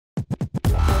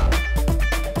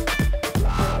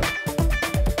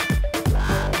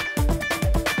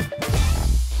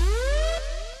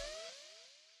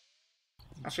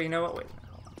Actually, you know what? Wait,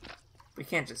 hold on. We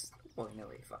can't just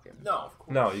willy-nilly fucking. No, of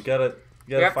course. No, you gotta find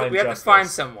justice. We have to find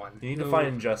someone. You need to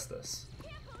find justice.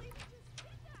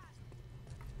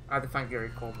 I have to find Gary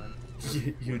Coleman.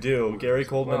 You do. Gary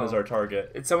Coleman is our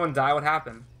target. Did someone die? What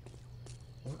happened?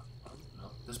 No,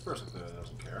 this person clearly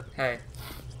doesn't care. Hey.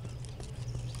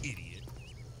 Idiot.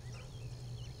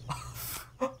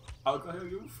 I look like I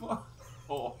give a fuck.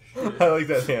 Oh shit. I like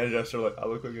that hand gesture. Like I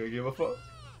look like I give a fuck.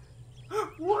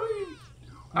 What are you?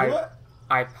 What?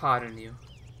 I pardon you.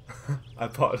 I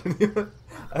pardon you.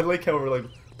 I like how we're like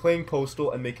playing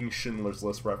Postal and making Schindler's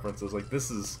List references. Like this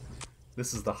is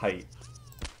the height.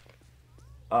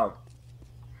 I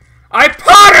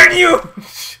pardon you.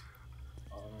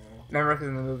 Remember, because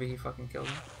in the movie he fucking killed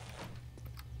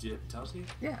him. Does he?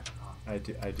 Yeah. I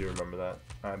do remember that.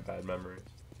 I have bad memories.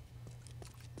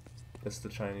 It's the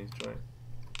Chinese joint.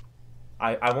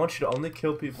 I want you to only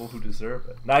kill people who deserve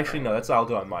it. No, actually, no. That's what I'll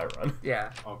do on my run. Yeah.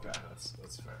 Okay, that's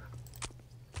fair.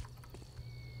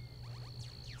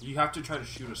 You have to try to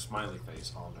shoot a smiley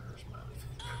face onto her smiley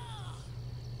face.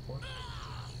 What?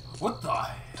 What the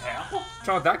hell? What's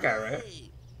wrong with that guy, right?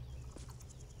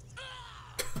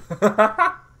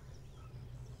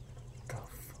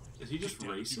 Is he just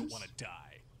racist? You want to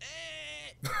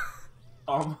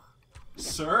die?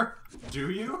 Sir,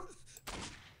 do you?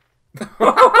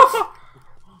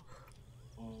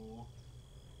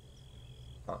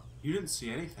 Oh. You didn't see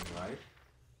anything, right?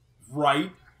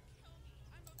 Right?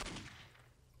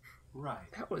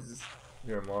 Right. That was.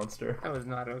 You're a monster. That was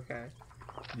not okay.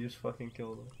 You just fucking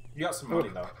killed him. You got some money,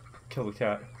 though. Kill the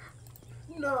cat.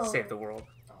 No. Save the world.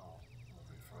 Oh,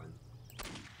 okay, fine.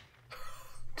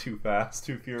 Too fast,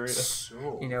 too furious.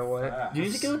 So You know what? fast. You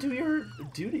need to go do your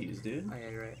duties, dude. Oh, yeah,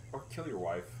 you're right. Or kill your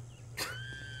wife.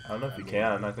 I don't know if you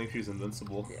can. I think she's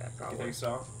invincible. Yeah, You probably. think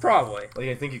so? Probably. Like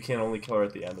I think you can only kill her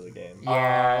at the end of the game.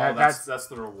 Yeah, Oh, that's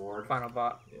the reward. final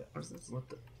bot. Yeah. What's this? What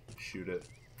the? Shoot it.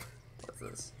 What's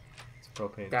this? It's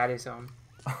propane. Daddy's home.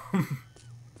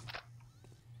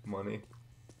 Money.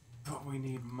 But we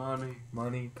need money.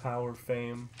 Money, power,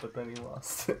 fame, but then he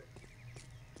lost it.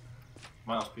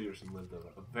 Miles Peterson lived a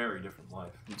very different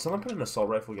life. Did someone put an assault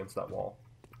rifle against that wall?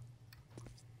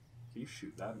 Can you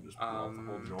shoot that and just blow up the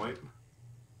whole joint?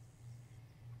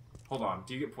 Hold on,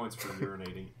 do you get points for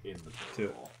urinating in the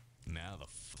toilet bowl? Now the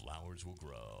flowers will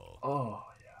grow. Oh,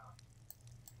 yeah.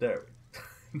 There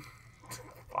we go.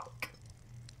 Fuck.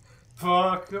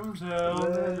 Fuck them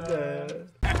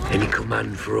till Any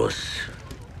command for us,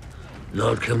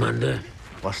 Lord Commander?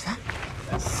 What's that?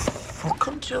 Fuck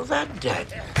 'em till they're dead.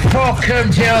 Fuck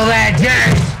 'em till they're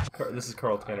dead! This is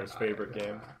Karl Tanner's favorite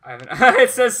game. I haven't. It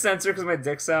says censor because my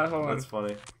dick's out. Hold on. That's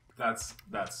funny. That's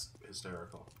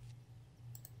hysterical.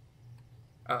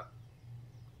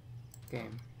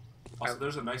 Game. Also,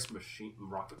 there's a nice machine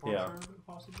rocket launcher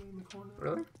possibly in the corner.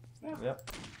 Really? Yeah.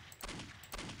 Yep.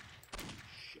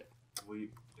 Shit. We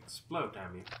explode,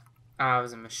 damn you. Ah, it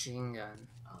was a machine gun.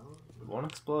 Oh, It won't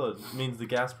explode. It means the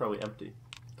gas probably empty.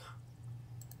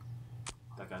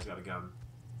 that guy's got a gun.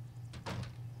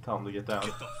 Tell him to get down.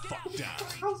 Get the fuck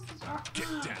down. Get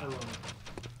down.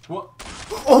 What?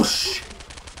 Oh shit!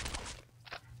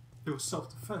 It was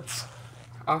self-defense.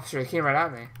 Officer, he came right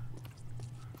at me.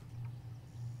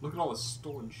 Look at all this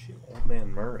stolen shit. Old man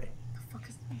Murray. The fuck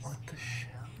is this? What the shit?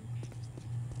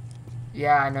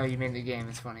 Yeah, I know you made the game.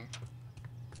 It's funny.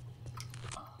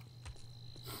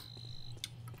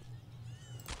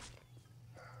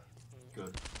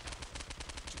 Good.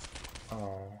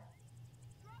 Oh.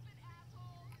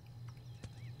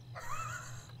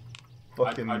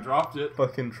 Fucking. I dropped it.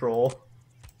 Fucking troll.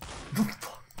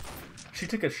 She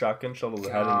took a shotgun shell to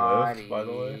the head and lived, by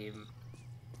the way.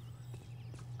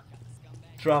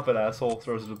 Drop it, asshole.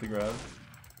 Throws it at the ground.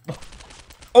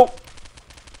 Oh!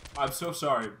 I'm so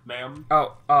sorry, ma'am.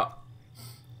 Oh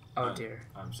dear.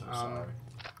 I'm so sorry.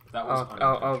 That was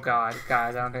Oh god.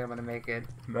 Guys, I don't think I'm gonna make it.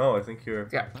 No, I think you're.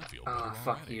 Yeah. I feel Oh, better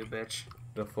fuck already. you, bitch.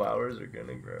 The flowers are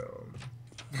gonna grow.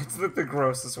 That's like the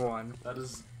grossest one. That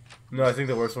is... No, I think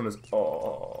the worst one is.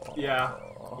 Oh. Yeah.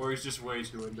 Or he's just way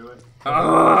too into it.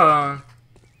 Ugh.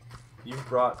 You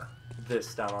brought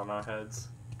this down on our heads.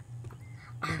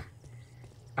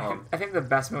 I think the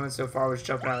best moment so far was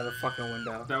jumping out of the fucking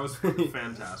window. That was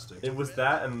fantastic. It was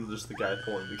that and just the guy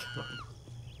pulling the gun.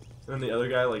 And then the other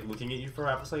guy, like, looking at you for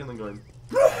half a second and then going...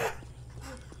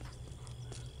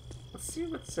 Let's see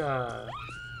what's, Here,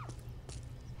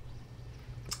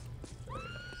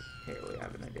 we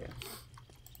have an idea.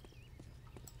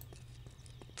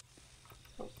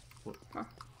 Oh. Huh.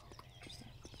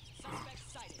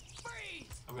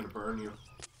 I'm gonna burn you.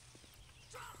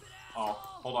 Oh,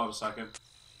 hold on a second.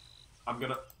 I'm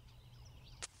gonna...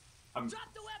 I'm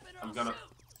gonna.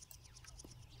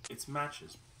 It's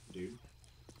matches, dude.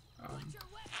 What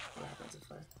happens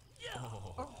if I...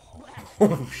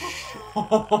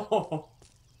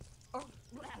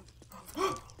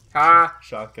 Ha!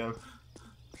 Shotgun.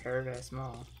 Paradise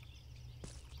Mall.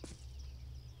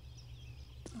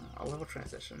 A little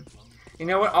transition. You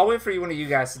know what? I'll wait for one of you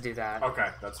guys to do that. Okay,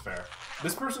 that's fair.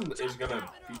 This person is gonna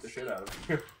beat the shit out of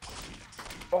you.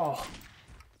 Oh.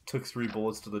 Took 3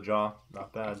 bullets to the jaw.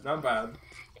 Not bad. Not bad.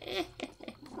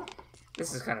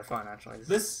 This is kind of fun, actually.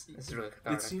 This is really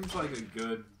cathartic. It seems like a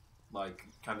good, like,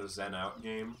 kind of zen out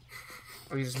game.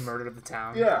 Or you just murdered the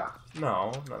town? Yeah.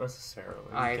 No, not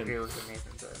necessarily. I agree with what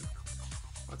Nathan said.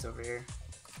 What's over here?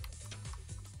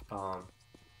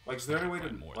 Like, is there any way to,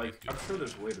 like, I'm sure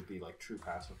there's a way to be, like, true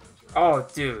pacifist. Right? Oh,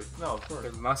 dude. No, of course.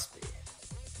 There must be.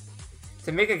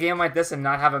 To make a game like this and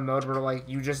not have a mode where, like,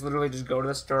 you just literally just go to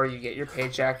the store, you get your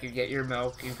paycheck, you get your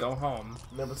milk, you go home.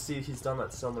 No, but see, he's done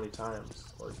that so many times.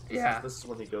 Like, this is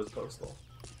when he goes postal.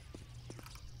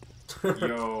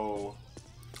 Yo.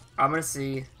 I'm gonna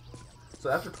see so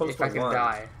after Postal if I can 1,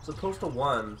 die. So Postal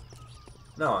 1...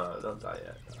 No, don't die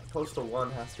yet. Postal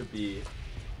 1 has to be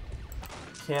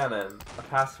canon, a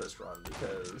pacifist run,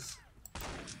 because...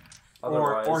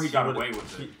 Otherwise, or he got away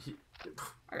with it.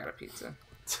 I got a pizza.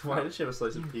 Why did she have a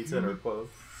slice of pizza in her clothes?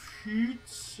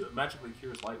 Pizza magically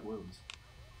cures light wounds.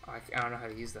 I don't know how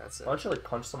to use that, so... Why don't you, like,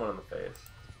 punch someone in the face?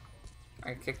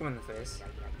 I kick him in the face.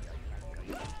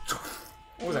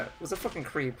 What was that? It was a fucking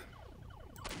creep.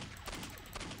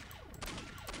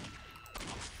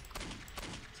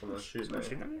 Someone's shooting Someone me.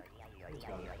 shooting at me?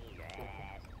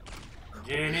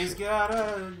 Jenny's got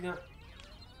a gun.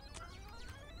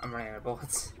 I'm running out of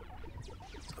bullets.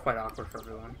 It's quite awkward for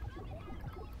everyone.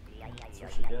 That's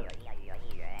what she get.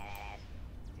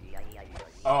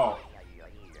 Oh.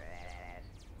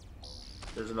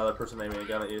 There's another person aiming a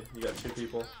gun at you. You got 2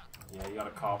 people. Yeah, you got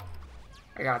a cop.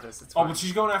 I got this. It's Oh, fine. but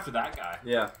she's going after that guy.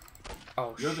 Yeah.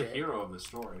 Oh, You're shit. the hero of the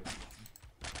story.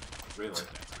 Really?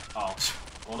 Oh.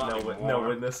 Well, not anymore. No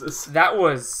witnesses. That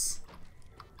was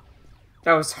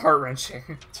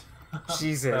heart-wrenching.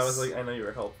 Jesus. I was like, I know you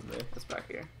were helping me. What's back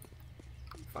here?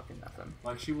 Fucking nothing.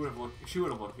 Like she would have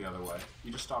looked the other way.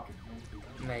 You just stopped her.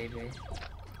 Maybe.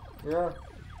 Yeah.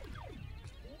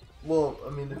 Well, I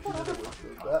mean, if you did it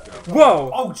with that. Whoa!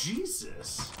 Oh,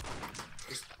 Jesus!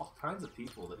 There's all kinds of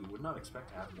people that you would not expect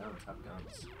to have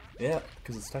guns. Yeah,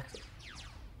 because it's Texas.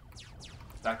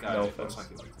 That guy No looks offense. like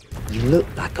he likes it. You look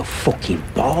like a fucking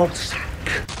ball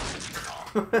sack.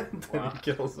 Then Wow. he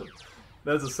kills him.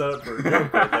 That's a setup for a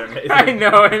joke right there, Nathan. I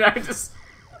know, and I just...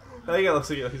 I think it looks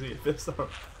like he's gonna get pissed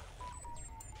off.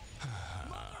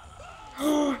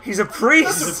 He's a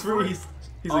priest! He's a priest.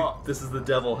 He's like, this is the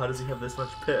devil. How does he have this much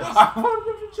piss? I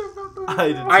wanted to jump out the I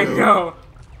did too. I know.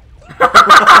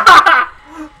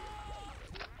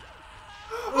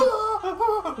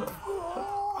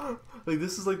 Like,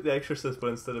 this is like The Exorcist, but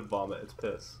instead of vomit, it's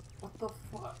piss. What the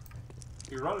fuck?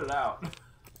 You run it out.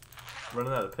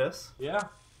 Running out of piss? Yeah.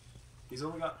 He's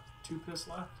only got 2 piss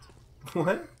left.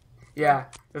 What? Yeah,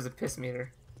 there's a piss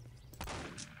meter.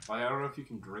 Like, I don't know if you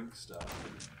can drink stuff.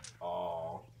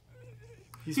 Oh.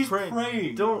 He's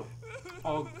praying. Don't.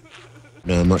 Oh,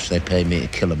 Know how much they pay me to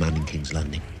kill a man in King's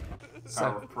Landing?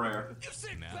 power of prayer.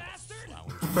 Now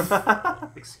the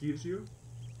flowers. Excuse you?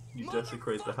 You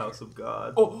desecrate the house of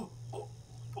God. Oh,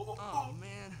 Oh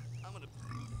man, I'm gonna.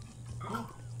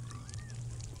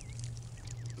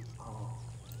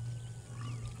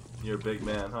 You're a big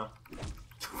man, huh?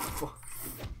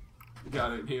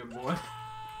 got it here, boy.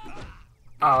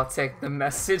 I'll take the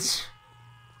message.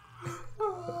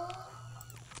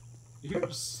 You're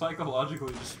just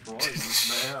psychologically destroying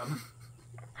this man.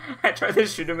 I tried to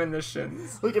shoot him in the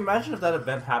shins. Like, imagine if that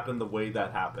event happened the way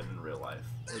that happened in real life.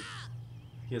 Like,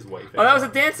 he has white face. Oh, that was a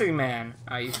dancing man.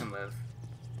 Oh, you can live.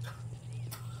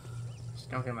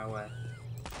 Just don't get in my way.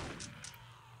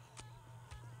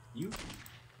 You?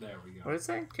 There we go. What did it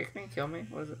say? Kick me? Kill me?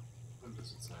 What is it? What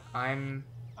does it say? I'm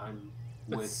I'm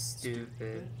with with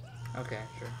stupid. Okay,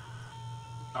 sure.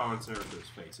 Oh, it's there to his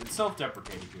face. It's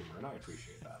self-deprecating humor, and I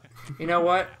appreciate that. You know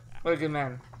what? What a good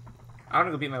man. I want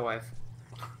to go beat my wife.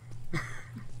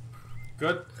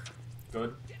 Good.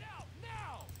 Good.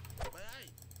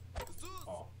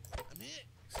 Oh.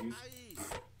 Excuse.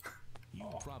 You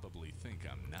probably think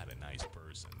I'm not a nice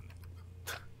person.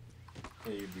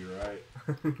 Yeah, you'd be right.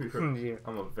 Yeah.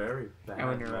 I'm a very bad And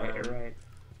when you're man. right, you're right.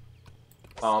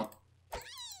 Oh,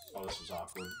 this is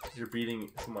awkward. You're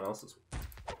beating someone else's.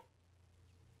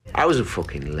 I was a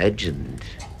fucking legend,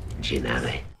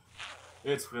 Ginelli.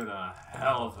 It's been a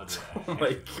hell of a day. Oh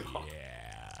my god.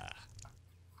 Yeah.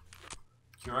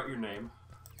 Can you write your name?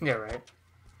 Yeah, right.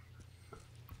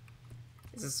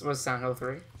 Is this was Sound Hill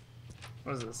 3?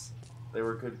 What is this? They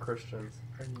were good Christians,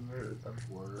 and you murdered them.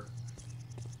 Were.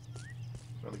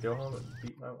 I'm gonna go home and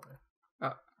beat my wife.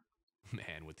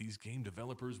 Man, what these game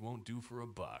developers won't do for a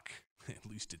buck. At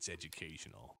least it's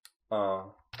educational.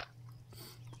 Oh.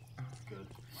 Good.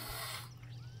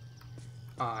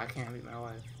 Oh, I can't beat my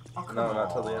wife. Oh, come No, on.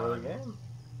 not till the end of the game.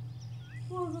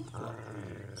 Well, that's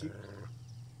good. See,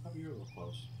 you're a little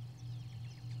close.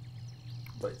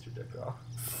 Bites your dick off.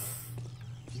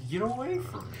 Get away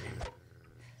from me.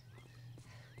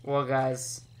 Well,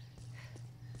 guys.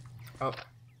 Oh.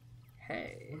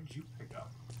 Hey. What did you pick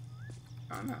up?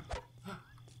 I don't know.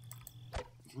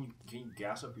 Can you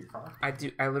gas up your car? I do.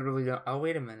 I literally don't. Oh,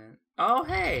 wait a minute. Oh,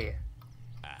 hey.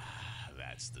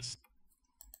 That's the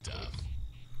stuff.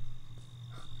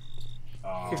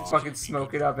 You can fucking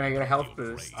smoke it up and I get a health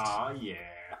boost. Ah, yeah.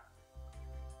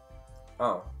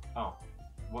 Oh. Oh.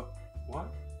 What?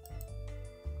 What?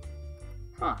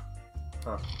 Huh.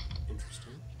 Huh.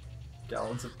 Interesting.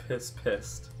 Gallons of piss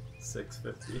pissed.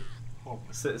 650. Oh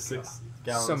my Six God.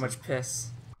 gallons. So much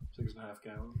piss. 6.5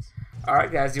 gallons.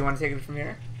 Alright, guys. Do you want to take it from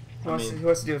here? Who wants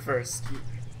to do it first?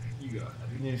 You go ahead.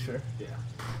 You sure? Yeah.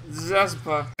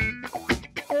 Zaspa.